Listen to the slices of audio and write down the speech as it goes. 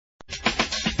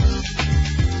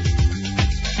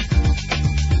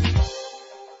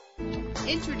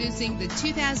Introducing the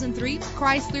 2003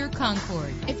 Chrysler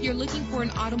Concorde. If you're looking for an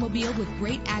automobile with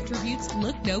great attributes,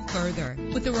 look no further.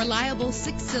 With a reliable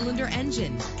 6-cylinder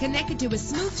engine connected to a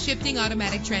smooth shifting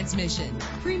automatic transmission,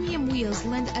 premium wheels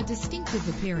lend a distinctive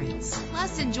appearance.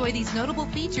 Plus, enjoy these notable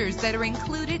features that are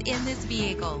included in this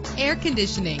vehicle: air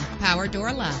conditioning, power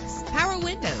door locks, power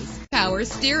windows, power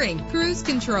steering, cruise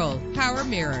control, power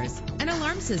mirrors, an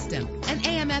alarm system, an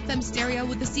AM/FM stereo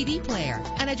with a CD player,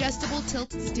 an adjustable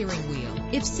tilt steering wheel.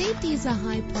 If safety is a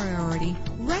high priority,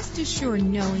 rest assured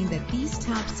knowing that these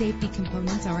top safety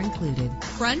components are included: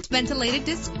 front ventilated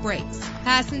disc brakes,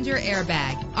 passenger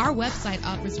airbag. Our website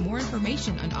offers more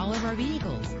information on all of our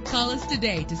vehicles. Call us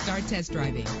today to start test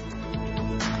driving.